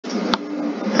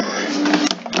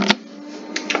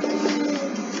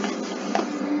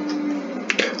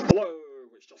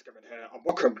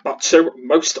welcome back to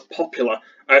Most Popular.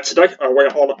 Today we're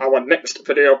on our next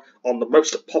video on the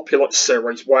Most Popular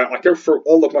series, where I go through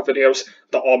all of my videos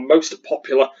that are most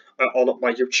popular on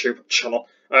my YouTube channel.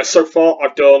 So far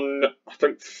I've done, I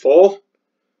think four.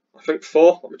 Let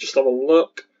me just have a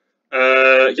look.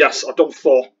 Yes, I've done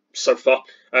 4 so far.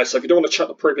 So if you do want to check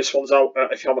the previous ones out,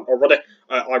 if you haven't already,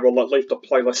 I will leave the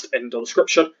playlist in the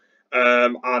description.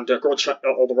 And go and check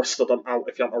all the rest of them out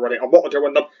if you haven't already. And what I do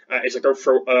in them is I go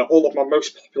through all of my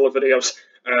most popular videos,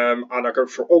 and I go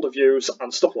through all the views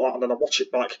and stuff like that, and then I watch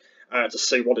it back to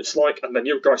see what it's like, and then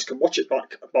you guys can watch it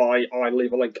back I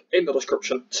leave a link in the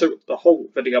description to the whole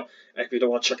video if you don't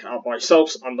want to check it out by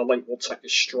yourselves, and the link will take you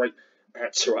straight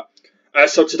to it.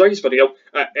 So today's video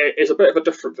is a bit of a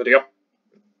different video.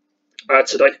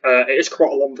 Today it is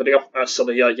quite a long video, so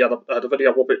the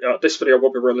video will be this video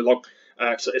will be really long,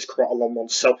 because it is quite a long one.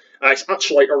 So it's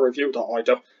actually a review that I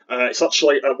do. It's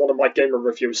actually one of my gaming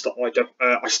reviews that I do.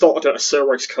 I started a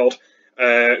series called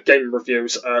Gaming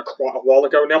Reviews quite a while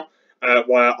ago now,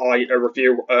 where I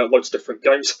review loads of different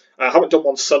games. I haven't done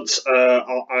one since. They're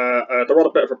on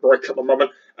a bit of a break at the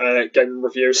moment. Gaming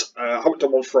reviews. I haven't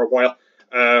done one for a while.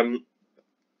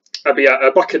 But yeah,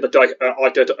 back in the day, I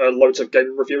did loads of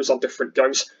game reviews on different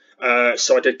games.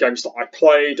 So I did games that I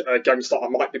played, games that I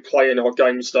might be playing, or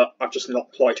games that I've just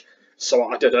not played. So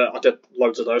I did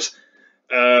loads of those.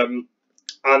 Yeah,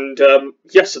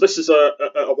 so this is a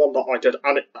one that I did,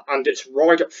 and it's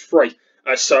ride free.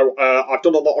 So I've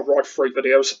done a lot of ride free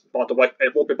videos, by the way.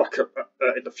 It will be back in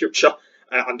the future.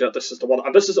 And this is the one,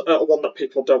 and this is one that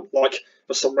people don't like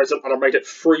for some reason, and I made it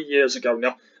 3 years ago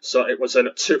now. So it was in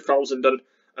 2017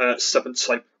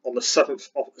 on the 7th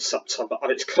of September,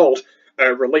 and it's called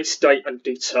Release Date and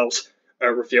Details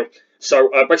Review.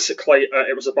 So basically,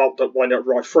 it was about when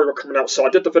Ride 3 were coming out. So I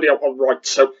did the video on Ride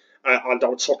 2, and I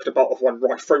was talking about when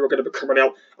Ride 3 were going to be coming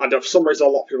out, and for some reason a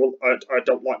lot of people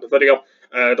don't like the video.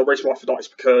 The reason why for that is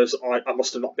because I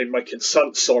must have not been making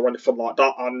sense or anything like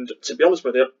that. And to be honest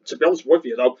with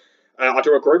you though, I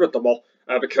do agree with them all,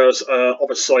 because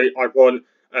obviously I wasn't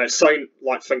saying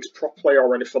like things properly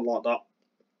or anything like that.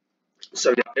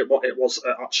 So yeah, it was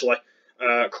actually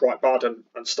quite bad and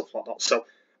stuff like that. So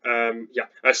yeah,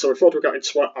 so before we get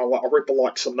into it, I'll read the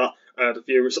likes on that, the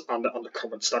views and the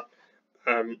comments then.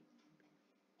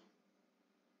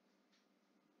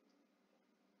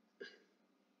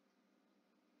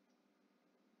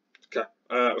 Okay,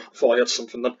 I thought I had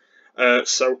something then.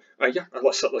 Yeah,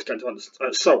 let's get into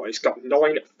it. So it's got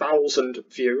 9,000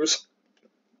 views.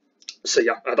 So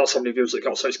yeah, that's how many views it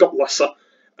got. So it's got lesser.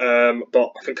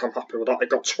 But I think I'm happy with that. It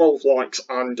got 12 likes,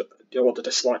 and you know what the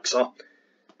dislikes are?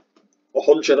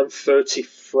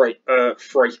 133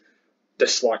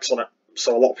 dislikes on it.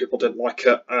 So a lot of people didn't like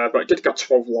it, but it did get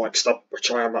 12 likes though,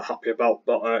 which I am happy about.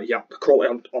 But yeah, the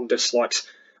quality on dislikes,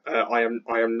 I am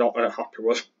not happy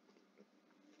with.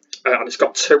 And it's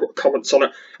got 2 comments on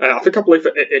it. I believe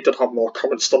it did have more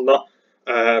comments than that,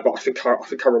 but I think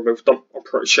I removed them. I'm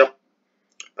pretty sure.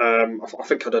 I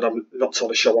think I did. I'm not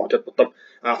totally sure what I did with them.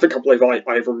 I believe I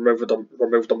either removed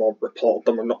them or reported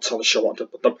them. I'm not totally sure what I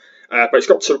did with them. But it's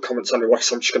got 2 comments anyway,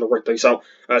 so I'm just going to read these out.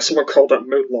 Someone called it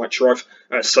Moonlight Drive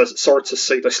says, "Sorry to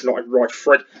see this not in Ride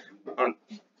 3." And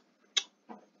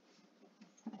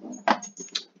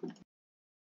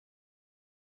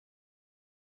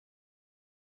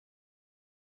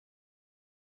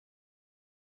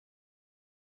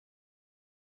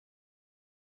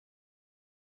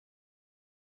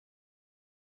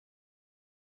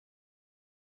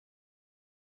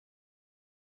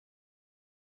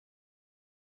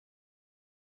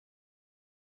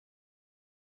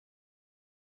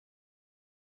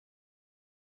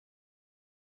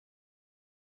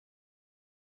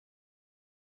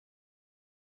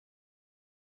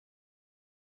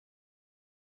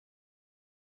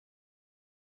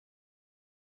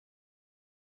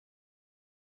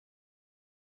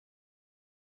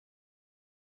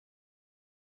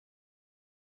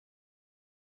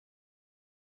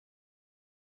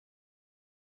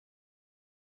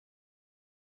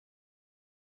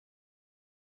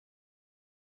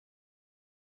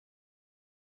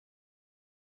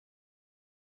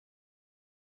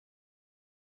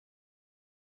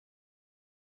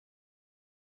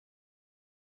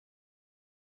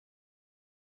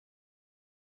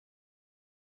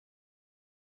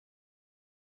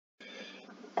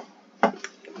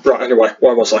right, anyway,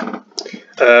 where was I?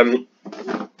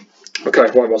 Okay,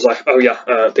 where was I? Oh yeah,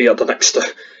 the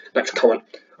next comment.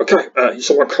 Okay,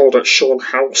 someone called it Sean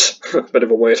House. Bit of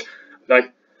a weird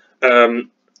name. It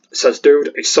says,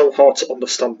 "Dude, it's so hard to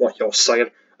understand what you're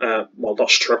saying." Well,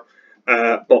 that's true.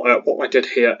 But what I did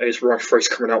here is Ride 3 is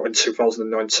coming out in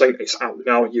 2019. It's out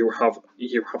now. You have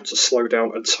to slow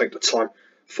down and take the time.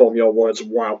 Form your words.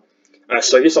 Wow.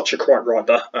 So he's actually quite right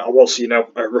there. I was,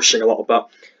 rushing a little bit.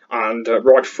 And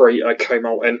Ride 3 came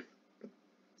out in.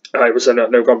 It was in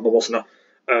November, wasn't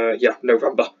it? Yeah,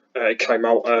 November. It came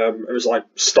out. It was like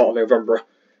start of November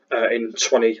in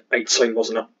 2018,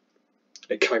 wasn't it?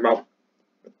 It came out.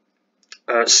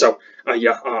 So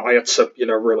yeah, I had to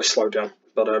really slow down.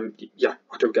 But yeah,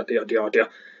 I do get the idea.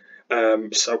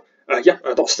 So yeah,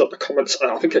 that's the comments.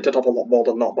 I think I did have a lot more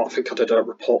than that, but I think I did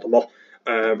report them all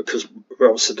because we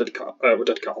obviously did get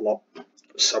a lot.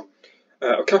 So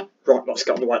okay, right, let's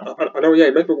get on the way. I know, yeah,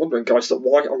 you may be wondering, guys, that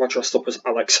why am I dressed up as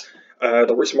Alex?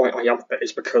 The reason why I am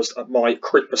is because my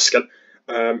creeper skin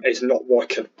is not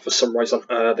working for some reason.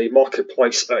 The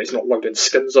marketplace is not loading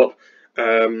skins up.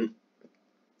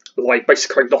 Like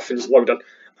basically nothing's loading.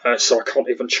 So I can't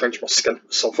even change my skin.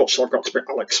 So unfortunately I've got to be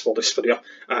Alex for this video.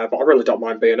 But I really don't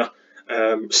mind being her.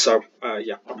 So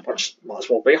yeah, I just might as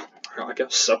well be her, I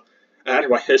guess. So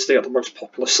anyway, here's the most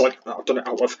popular sign. I've done it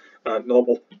out of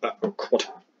normal quad.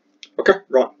 Okay,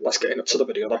 right, let's get into the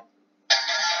video though.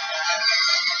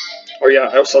 Oh yeah,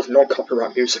 I also have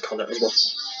non-copyright music on it as well.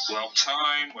 Well,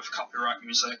 time with copyright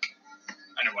music.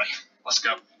 Anyway, let's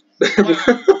go. Hello,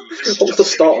 this is what was the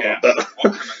start of that?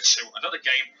 Welcome to another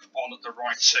game on the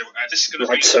Ride 2. This is going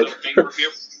to be another game review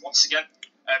once again,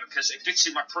 because if you did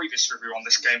see my previous review on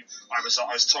this game, I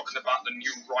was talking about the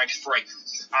new Ride 3,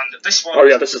 and this one. Oh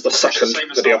yeah, this is the second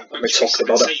video we talked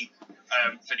about it.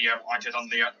 Video I did on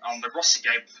the Rossi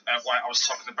game, where I was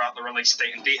talking about the release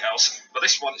date and details. But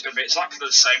this one is going to be exactly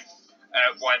the same.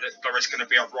 Where there is going to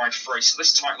be a Ride 3. So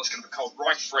this title is going to be called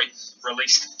Ride 3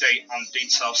 Release Date and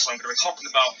Details. So I'm going to be talking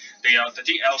about the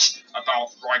details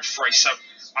about Ride 3. So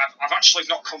I've actually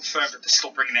not confirmed that they're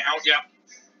still bringing it out yet,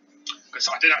 because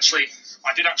I did actually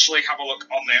have a look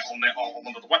on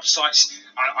one of the websites,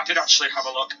 and I did actually have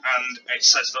a look, and it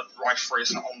says that Ride 3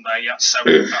 isn't on there yet. So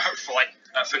hopefully,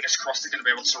 fingers crossed, they're going to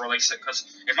be able to release it, because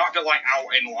it might be like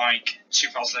out in like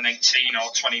 2018 or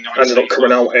 2019. Ended up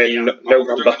coming out in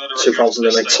November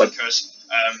 2018.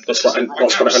 That's when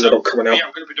it ended up coming out. Yeah,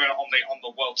 I'm going to be doing it on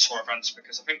the World Tour events,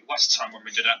 because I think last time when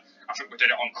we did it, I think we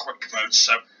did it on quick mode.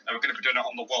 So we're going to be doing it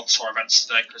on the World Tour events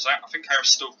today, because I think I have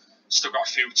still got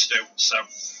a few to do. So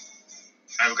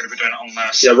we're going to be doing it on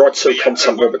there. So, yeah, Ride 2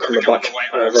 content will be coming back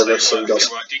very soon, guys.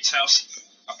 Details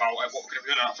about what we're going to be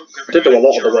doing. I did do a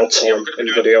lot of the World Tour in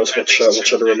videos, which I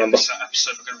do remember. This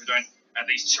episode we're going to be doing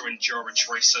these 2 endurance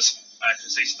races,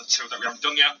 because these are the 2 that we haven't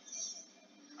done yet,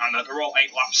 and they're all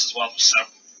 8 laps as well. So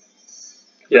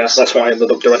yeah, that's what I ended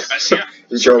up doing. So, yeah,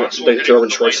 the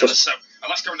endurance races. So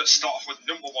let's go and start off with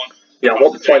number 1. Yeah, I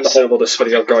won't be playing the whole of this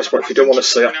video, guys, but if you do want to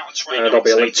see it, there'll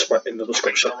be a link to it in the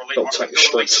description. It'll take you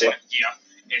straight to it. Yeah,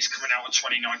 it's coming out in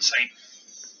 2019.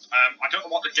 I don't know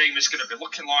what the game is going to be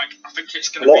looking like. I think it's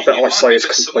going to be... A lot of it I say is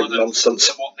complete nonsense,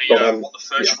 what the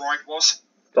first ride was.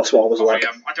 That's what I was like.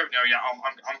 I don't know yet.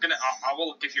 I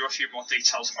will give you a few more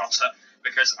details about it,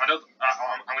 because I know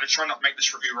I'm going to try not to make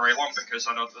this review very long, because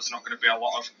I know there's not going to be a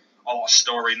lot of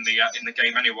story in the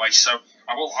game anyway. So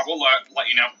I will let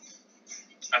you know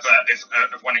of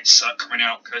when it's coming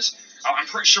out, because I'm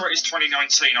pretty sure it is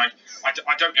 2019. I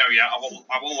don't know yet. I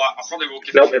probably will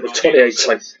give. No, it was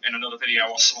 2018 in another video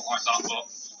or something like that.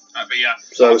 But yeah.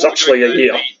 So it was actually a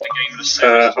year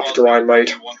after I made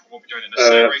this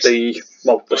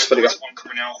video.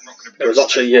 It was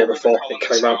actually a year before it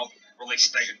came out. Release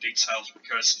date and details,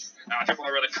 because I don't want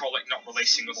to really call it not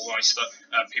releasing, otherwise that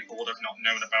people would have not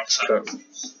known about it.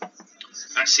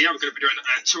 So yeah, we're going to be doing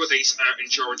 2 of these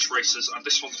endurance races, and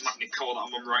this one's Magny Cola that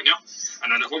I'm on right now.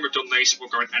 And then when we've done these, we'll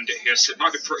go and end it here. So it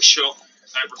might be pretty short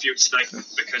review today,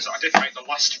 because I did make the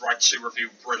last Ride 2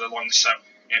 review really long, so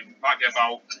it might be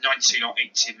about 19 or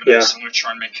 18 minutes. Yeah. I'm going to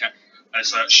try and make it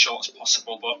as short as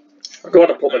possible, but I'm going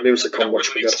to put the music on,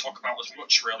 which we did. Talk about as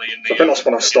much, really, in the, I think that's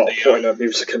when I started putting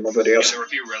music in my videos, in the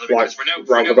review, really, like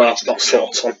round about that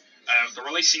sort of time. The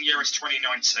releasing year is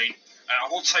 2019. I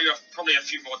will tell you probably a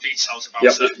few more details about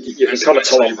it. You can kind of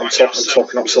tell I'm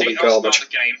talking absolutely garbage. The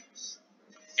game.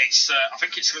 I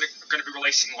think it's going to be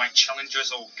releasing like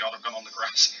challenges. Oh god, I've gone on the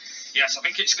grass. Yes, I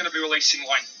think it's going to be releasing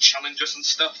like challenges and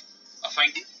stuff. I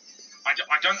think. I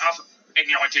don't have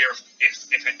any idea if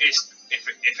it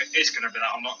is going to be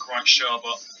that. I'm not quite sure,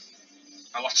 but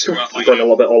I'll have to. I'm going a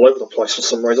little bit all over the place for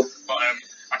some reason. But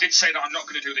I did say that I'm not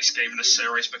going to do this game in a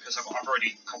series, because I've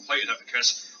already completed it,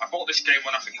 because I bought this game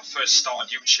when I think I first started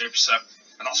YouTube, so,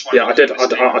 and that's why. Yeah, I did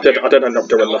end up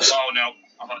doing this. Oh no,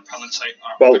 I've had a palantate.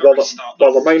 Well,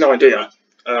 the main idea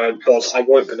was I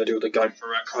weren't going to do the game,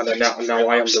 and now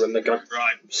I am doing the game.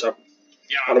 Right. So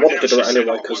Yeah, And I wanted to do it actually say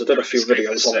anyway that because I won't did a do few this game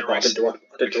videos as on it, but I didn't do a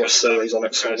because, series on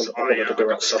it, so I because wanted to do I it.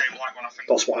 got So the game like when I think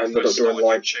that's what I ended up doing, started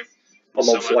like YouTube. a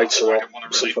month So, later I or didn't want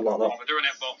to really something like that. bother doing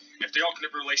it, but if they are going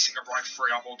to be releasing a Ride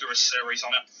 3, I will do a series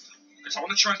on it. Because I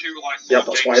want to try and do like more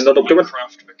That's games what I ended up doing.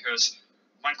 Minecraft, because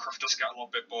Minecraft does get a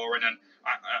little bit boring, and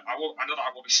I know that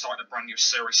I will be starting a brand new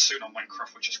series soon on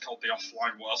Minecraft, which is called The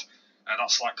Offline World.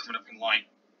 That's like coming up in like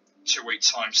 2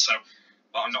 weeks time, so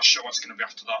but I'm not sure what's going to be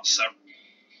after that. So,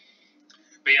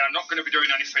 but yeah, I'm not going to be doing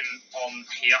anything on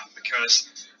here because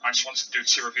I just wanted to do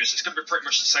 2 reviews. It's going to be pretty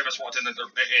much the same as what I did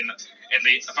in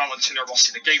the Valentino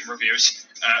Rossi the game reviews.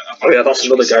 Oh yeah, that's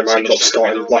another game I ended up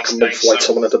starting like a month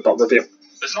later when I did that review.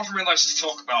 There's nothing really else to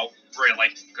talk about,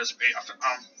 really, because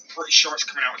I'm pretty sure it's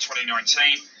coming out in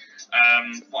 2019.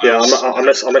 Yeah, I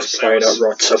miss playing it,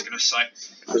 right, so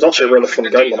it was actually a really fun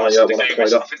game when I played it.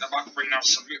 I think they might be bringing out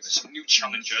some new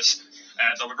challenges.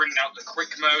 They'll be bringing out the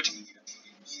quick mode,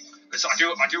 because I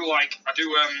do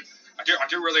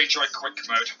really enjoy quick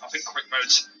mode. I think quick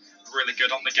mode's really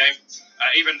good on the game.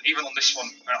 Even on this one,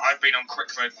 I've been on quick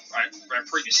mode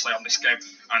previously on this game,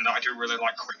 and I do really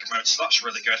like quick mode, so that's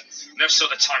really good. And also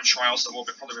the time trials, that will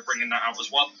probably be bringing that out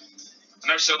as well.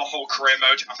 And also the whole career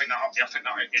mode, I think that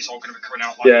is all going to be coming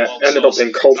out. Like yeah, it ended up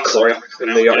being called Career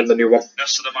in the new one. And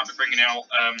also they might be bringing out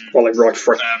well, in Ride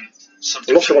 3. I'm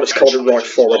not sure what it's called in Ride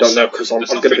 4. I don't know because I'm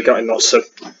going to be getting that soon.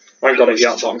 I haven't got it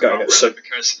yet, but I'm getting it soon.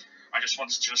 Because I just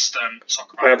wanted to just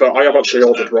talk about. I have actually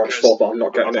ordered Ride 4, but I'm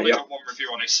not getting it yet. I've only got 1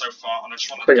 review on it so far, and I just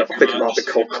wanted I think it might be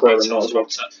called Career in that as well.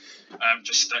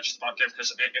 Just about game,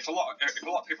 because if a lot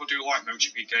of people do like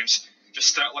MotoGP games,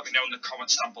 just let me know in the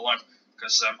comments down below,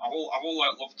 because I will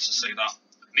love to see that.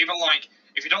 And even like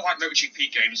if you don't like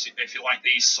MotoGP games, if you like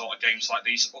these sort of games, like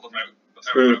these other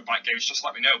motorbike games, just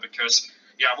let me know, because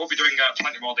yeah, I will be doing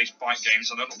plenty more of these bike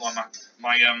games. And I don't know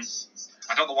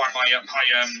why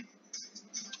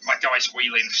my guy's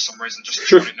wheeling for some reason. Just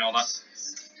trying to ignore that.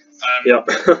 Yeah.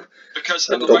 Because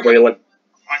at the moment,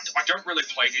 I don't really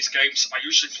play these games. I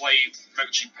usually play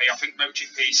MotoGP. I think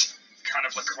MotoGP's kind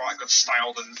of like quite a good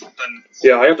style than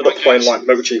yeah, I ended up playing like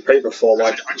MotoGP before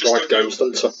like ride games,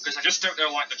 didn't I? Because I just don't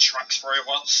know like the tracks very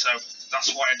well, so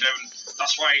that's why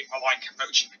I like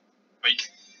MotoGP.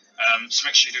 So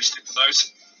make sure you do stick to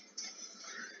those.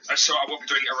 So I will be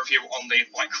doing a review on the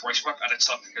Bike Race web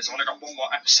editor, because I've only got 1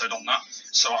 more episode on that,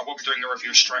 so I will be doing a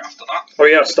review straight after that. Oh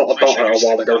yeah, I started that a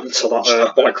while ago into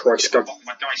that Bike Race game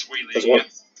my guy's wheelie as well.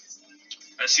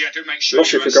 So yeah, do make sure. I'm not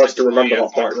sure if you guys do remember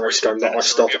that Bike Race game that I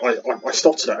started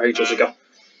it ages ago.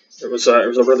 It was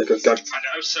a really good game. And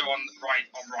also on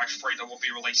Ride 3 they will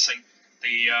be releasing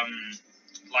the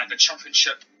like the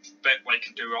championship bit where you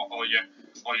can do all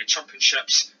your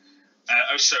championships.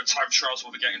 Also, time trials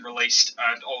will be getting released,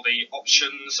 and all the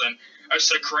options, and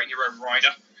also creating your own rider.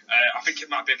 I think it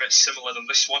might be a bit similar than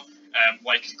this one,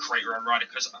 where you can create your own rider.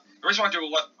 Because the reason why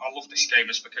I love this game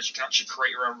is because you can actually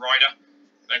create your own rider.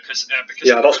 Because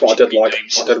yeah, that's what I did like.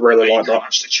 I did really like that. You can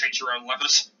actually change your own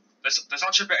levers. There's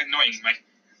actually a bit annoying me.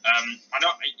 I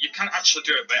know you can actually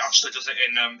do it, but it actually does it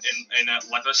in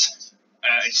levers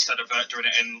instead of doing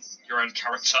it in your own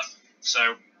character.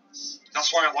 So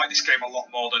that's why I like this game a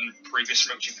lot more than previous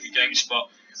MotoGP games. But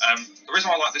the reason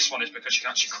why I like this one is because you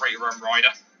can actually create your own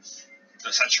rider.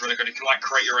 That's actually really good. You can like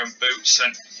create your own boots,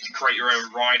 and you can create your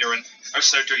own rider, and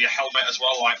also do your helmet as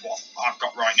well, like what I've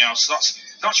got right now. So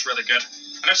that's really good.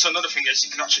 And also another thing is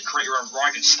you can actually create your own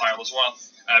riding style as well,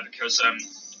 because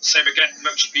same again,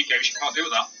 MotoGP games you can't do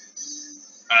that.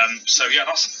 So yeah,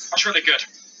 that's really good.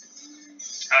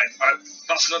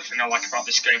 That's another thing I like about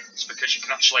this game. It's because you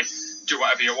can actually do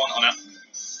whatever you want on it.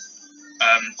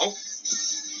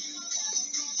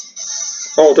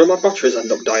 Oh, do my batteries end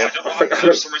up dying? I think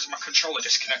for some reason my controller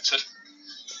disconnected.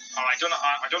 I don't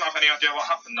have any idea what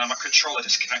happened there. My controller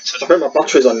disconnected. I think my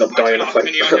batteries end up dying. I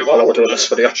think while I was doing this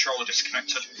video. My controller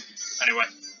disconnected. Anyway,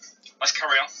 let's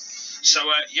carry on. So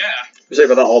yeah. It was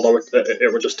either that or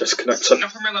it would just disconnect.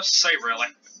 Nothing really else to say really.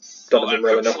 Don't even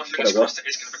really know what it was. It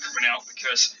is going to be coming out,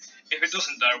 because if it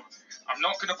doesn't though, I'm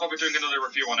not going to bother doing another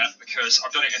review on it, because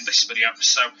I've done it in this video.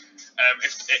 So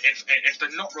if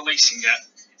they're not releasing it,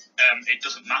 it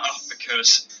doesn't matter,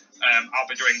 because I'll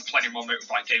be doing plenty more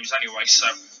motorbike games anyway. So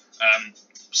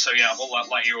yeah, we'll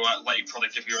let you probably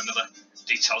give you another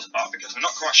details about it, because I'm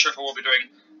not quite sure if I will be doing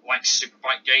like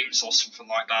superbike games or something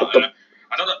like that.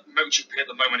 I know that MotoGP at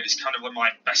the moment is kind of like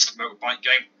my best motorbike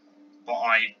game, but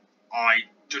I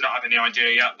do not have any idea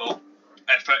yet. But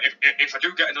if I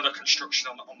do get another construction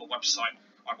on the website,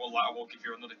 I will give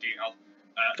you another detail.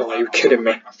 Are you kidding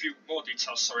me? A few more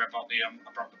details, sorry, about the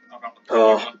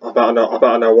I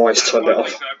better know why he's turned it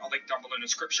off. I'll link down below in the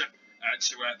description.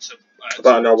 I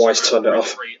don't know why he's turned it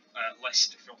off.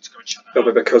 List if you want to go and check that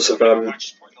It'll be out. because of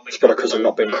it's probably because I'm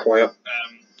not being quiet.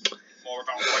 More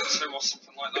about Right 2 or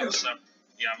something like that. So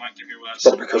yeah, I might give you.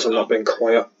 Probably because I'm not being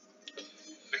quiet.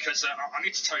 Because I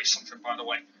need to tell you something, by the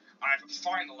way. I've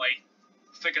finally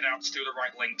figured out to do the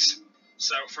right links.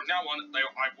 So from now on,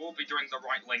 I will be doing the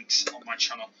right links on my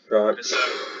channel. Right. Because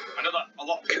I know that a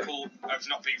lot of people have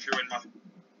not been viewing my.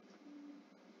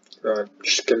 Right,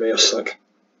 just give me a sec.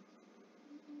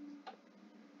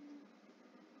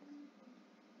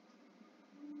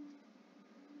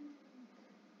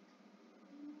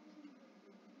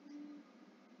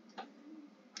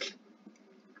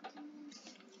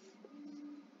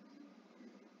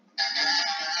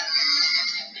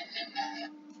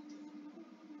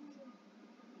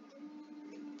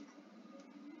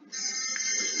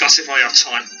 That's if I have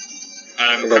time.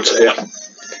 I'm going to hear.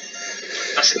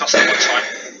 That's if I still have time.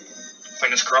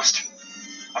 Fingers crossed.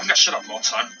 I think I should have more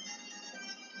time.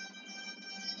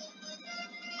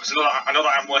 Because I know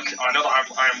that I'm working. I know that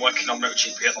I am working on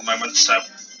MotoGP at the moment, so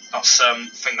that's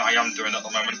thing that I am doing at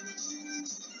the moment.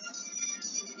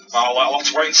 But I'll have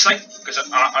to wait and see, because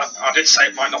I did say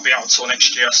it might not be out until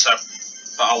next year, so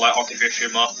but I'll give you a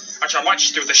few more. Actually, I might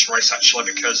just do this race actually,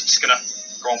 because it's gonna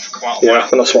go on for quite a while. Yeah,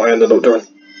 and that's what I ended up doing.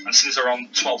 And since they're on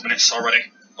 12 minutes already,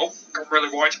 oh, got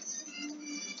really wide.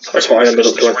 So that's what I ended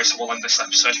up doing. This race will end this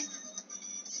episode.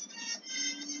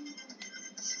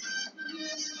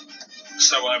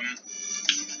 So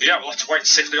yeah, we'll have to wait and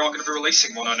see if they are going to be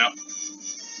releasing one or not.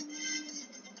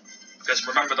 Because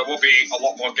remember, there will be a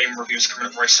lot more game reviews coming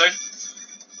up very soon.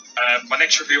 My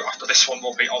next review after this one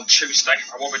will be on Tuesday.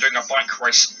 I will be doing a bike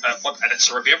race bug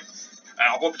editor review.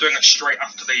 I will be doing it straight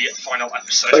after the final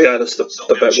episode. Oh yeah, that's the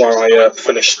bit where I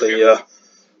finished the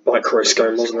bike race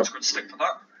game, wasn't it? Good stick for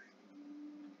that.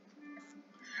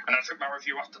 And I think my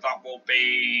review after that will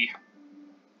be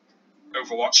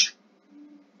Overwatch.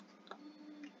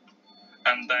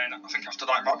 And then I think after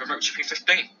that it might be MotoGP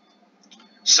 15.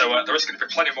 So there is going to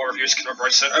be plenty more reviews coming up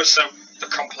very soon. Also, the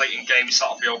completing games,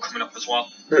 that'll be all coming up as well.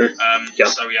 Yeah.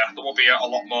 So yeah, there will be a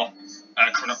lot more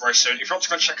coming up very soon. If you want to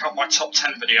go and check out my top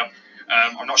 10 video,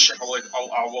 I'm not sure if I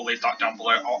will leave that down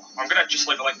below. I'm going to just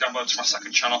leave a link down below to my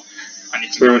second channel, and you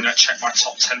can go and check my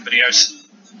top 10 videos.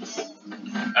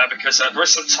 Because there is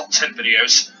some top 10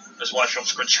 videos as well if you want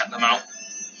to go and check them out.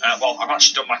 Well, I've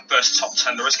actually done my first top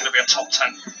 10. There is going to be a top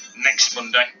 10 next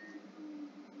Monday.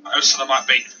 Also, there might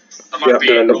be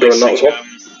releasing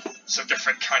some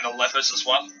different kind of levers as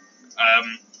well.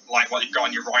 Like what you've got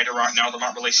on your rider right now, they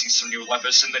might be releasing some new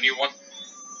levers in the new one.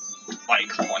 Like you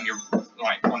can put on your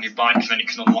bike, and then you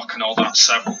can unlock and all that.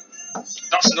 So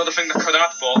that's another thing that could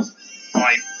add, but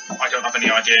I don't have any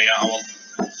idea yet. I will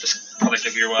just probably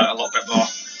give you a little bit more.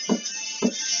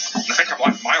 And I think I'm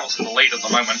like miles in the lead at the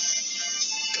moment.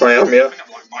 I am, yeah. I think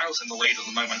I'm like miles in the lead at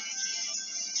the moment.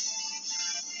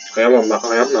 I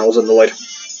am miles in the lead.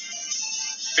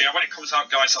 But yeah, when it comes out,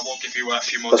 guys, I will give you a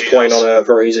few more details. Playing on a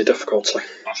very easy difficulty.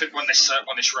 I think when this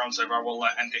round's over, I will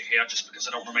end it here, just because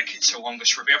I don't want to make it too long,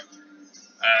 this review.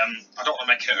 I don't want to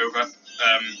make it over.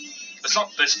 There's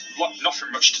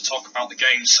nothing much to talk about the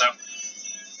game, so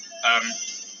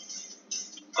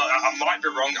but I might be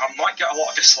wrong. I might get a lot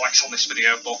of dislikes on this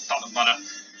video, but that doesn't matter.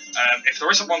 If there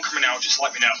isn't one coming out, just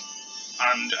let me know.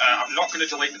 And I'm not going to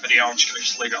delete the video. I'm just going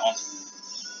to leave it on.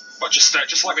 But just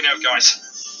let me know, guys.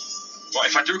 But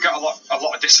if I do get a lot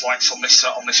of dislikes on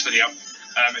this video,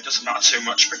 it doesn't matter too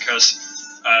much because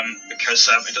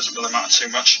it doesn't really matter too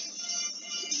much.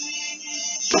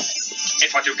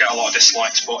 If I do get a lot of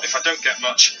dislikes, but if I don't get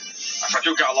much, if I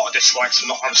do get a lot of dislikes,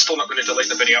 I'm still not going to delete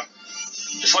the video.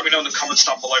 Just let me know in the comments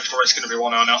down below if there is going to be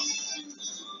one or not.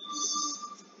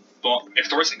 But if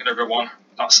there isn't going to be one,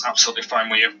 that's absolutely fine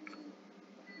with you.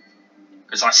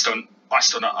 Because I still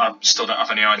don't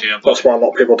have any idea. That's why a lot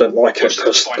of people didn't like it,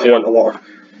 because there weren't a lot of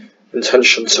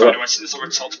intention to it. Anyway, since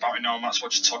we've talked about it now, I might as well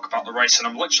just talk about the race. And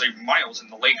I'm literally miles in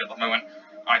the lead at the moment.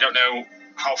 I don't know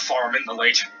how far I'm in the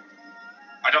lead.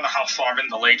 But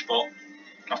I'll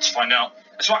have to find out.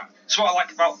 That's what I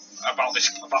like about this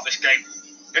game.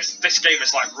 This game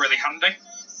is like really handy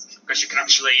because you can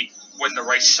actually win the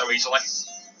race so easily.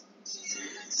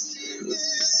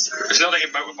 Because I know that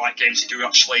in motorbike games you do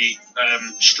actually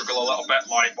struggle a little bit,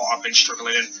 like what I've been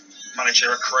struggling in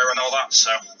managerial career and all that.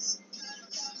 So,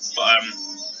 but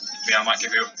yeah, I might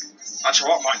give you. Actually,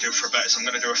 what I might do for a bit is I'm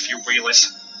going to do a few wheelies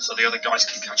so the other guys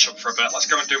can catch up for a bit. Let's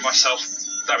go and do myself.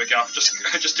 There we go.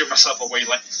 Just do myself a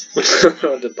wheelie.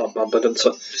 I did that bad, didn't it?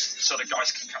 Just so the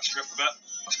guys can catch me up a bit.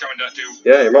 Let's go and do.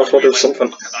 Yeah, you might as well do something.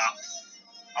 Look at that.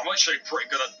 I'm actually pretty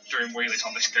good at doing wheelies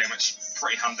on this game. It's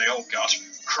pretty handy. Oh god,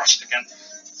 crashed again.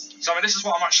 So I mean, this is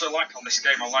what I'm actually like on this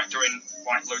game. I like doing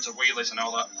like loads of wheelies and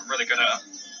all that. I'm really good at it.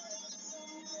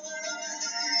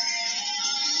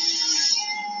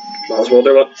 Might as well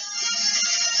do it.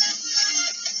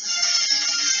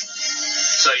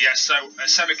 So yeah, so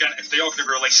same again, if they are going to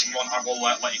be releasing one, I will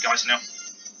let you guys know.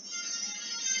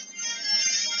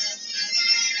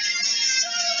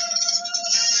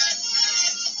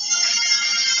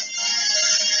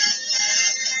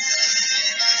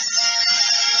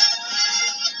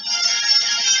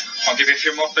 I'll give you a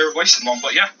few more if they're releasing one,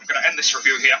 but yeah, I'm going to end this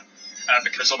review here,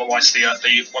 because otherwise the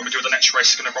when we do the next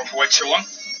race is going to run for way too long.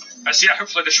 So yeah,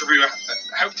 hopefully this review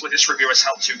has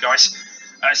helped you guys.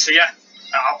 So yeah,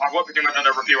 I won't be doing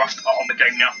another review on the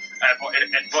game now, but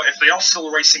if they are still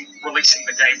releasing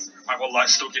the game, I will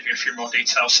still give you a few more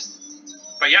details.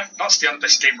 But yeah, that's the end of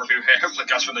this game review here. Hopefully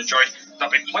you guys will enjoy.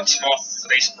 There'll be plenty more of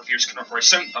these reviews coming up very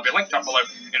soon. There'll be a link down below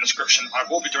in the description. I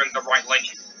will be doing the right link,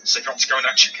 so if you want to go and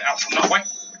check it out from that way.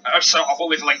 Also, I will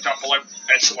leave a link down below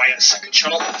to my second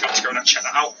channel if you want to go and check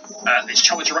that out. It's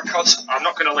Challenger Records. I'm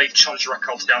not going to leave Challenger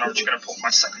Records down, I'm just going to put my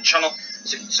second channel.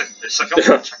 So if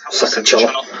you want to check out my second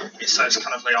channel, it says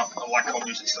kind of like all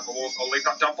music stuff. I'll leave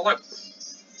that down below.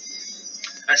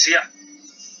 So yeah,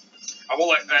 I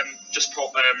will just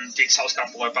put details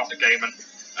down below about the game, and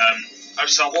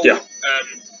also I will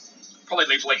probably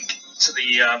leave a link to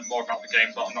the more about the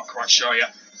game, but I'm not quite sure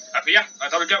yet. But yeah,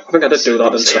 there we go. I think I did do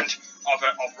that, didn't I? Of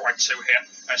Ride 2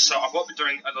 here. So I won't be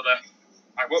doing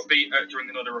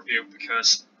another review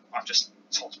because I've just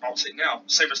talked about it now.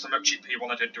 Same as the MotoGP one,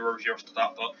 I did do a review after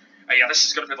that, but yeah, this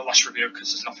is going to be the last review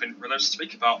because there's nothing really to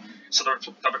speak about. So there'll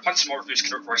be plenty more reviews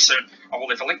coming up very soon. I will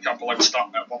leave a link down below to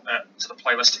that to the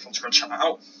playlist if you want to go and check that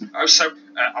out. Also,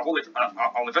 I will leave a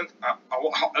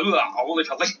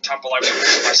link down below to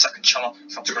my second channel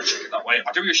if you want to go and check it that way.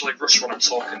 I do usually rush when I'm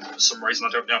talking for some reason.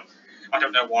 I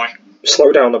don't know why.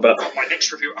 Slow down a bit. My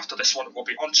next review after this one will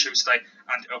be on Tuesday,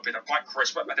 and it'll be the Bike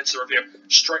Race Web Editor review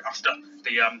straight after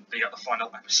the final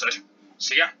episode.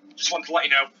 So yeah, just wanted to let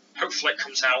you know. Hopefully it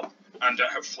comes out, and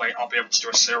hopefully I'll be able to do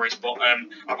a series. But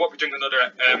I won't be doing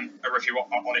another a review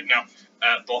on it now.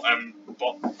 But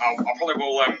I probably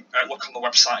will look on the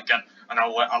website again, and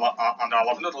I'll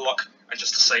have another look and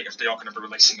just to see if they are going to be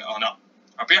releasing it or not.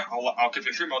 But yeah, I'll give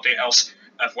you a few more details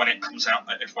of when it comes out,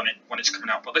 when it's coming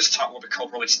out. But this time will be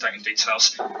called release date and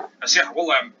details. So yeah, I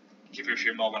will give you a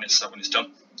few more when it's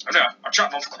done. Anyway, I've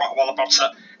chatted on for quite a while about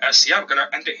it. So yeah, we're going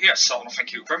to end it here. So I want to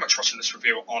thank you very much for watching this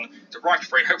review on the Ride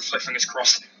 3. Hopefully, fingers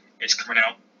crossed, it's coming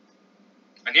out.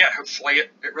 And yeah, hopefully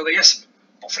it really is.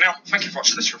 But for now, thank you for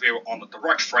watching this review on the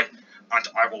Ride 3, and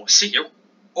I will see you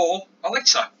all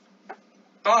later.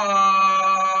 Bye.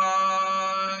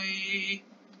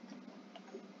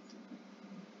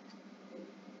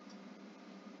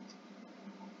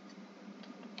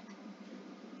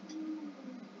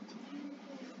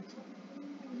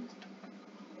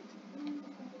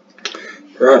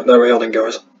 Right, there we are then,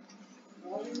 guys.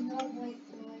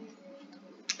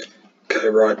 Okay,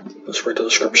 right, let's read the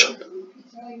description.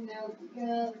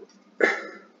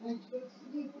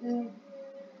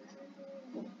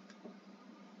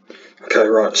 Okay,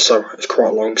 right, so it's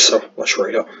quite long, so let's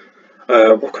read it.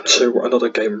 Welcome to another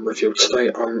game review. Today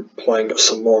I'm playing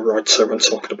some more Ride 2 and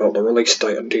talking about the release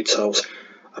date and details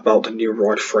about the new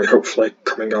Ride 3, hopefully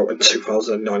coming out in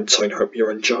 2019. Hope you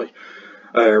enjoy.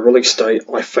 Release date,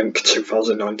 I think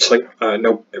 2019.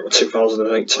 No, it was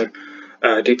 2018.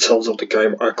 Details of the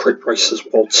game: Creep Races,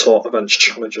 World Tour, Events,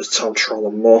 Challenges, Time Trial,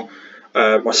 and more.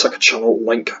 My second channel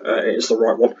link is the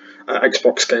right one.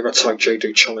 Xbox gamer tag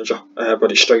JD Challenger,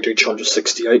 but it's JD Challenger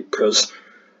 68 because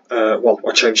well,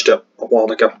 I changed it a while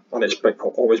ago and it's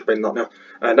always been that now.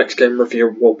 Next game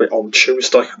review will be on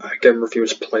Tuesday. Game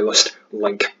reviews playlist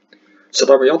link. So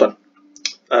there we are then.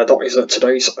 That is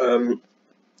today's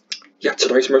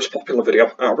today's most popular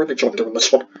video. I really enjoyed doing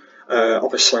this one.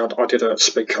 Obviously I did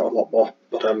speak a lot more,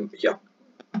 but yeah.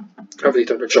 Hopefully you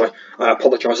did enjoy. I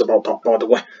apologise about that, by the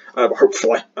way, but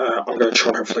hopefully I'm going to try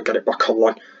and hopefully get it back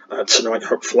online tonight,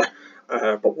 hopefully,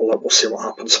 but we'll see what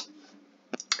happens.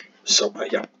 So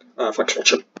yeah, thanks for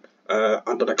watching,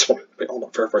 and the next one will be on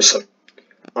very, very soon,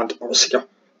 and I will see you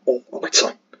all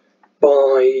later.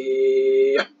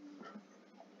 Bye.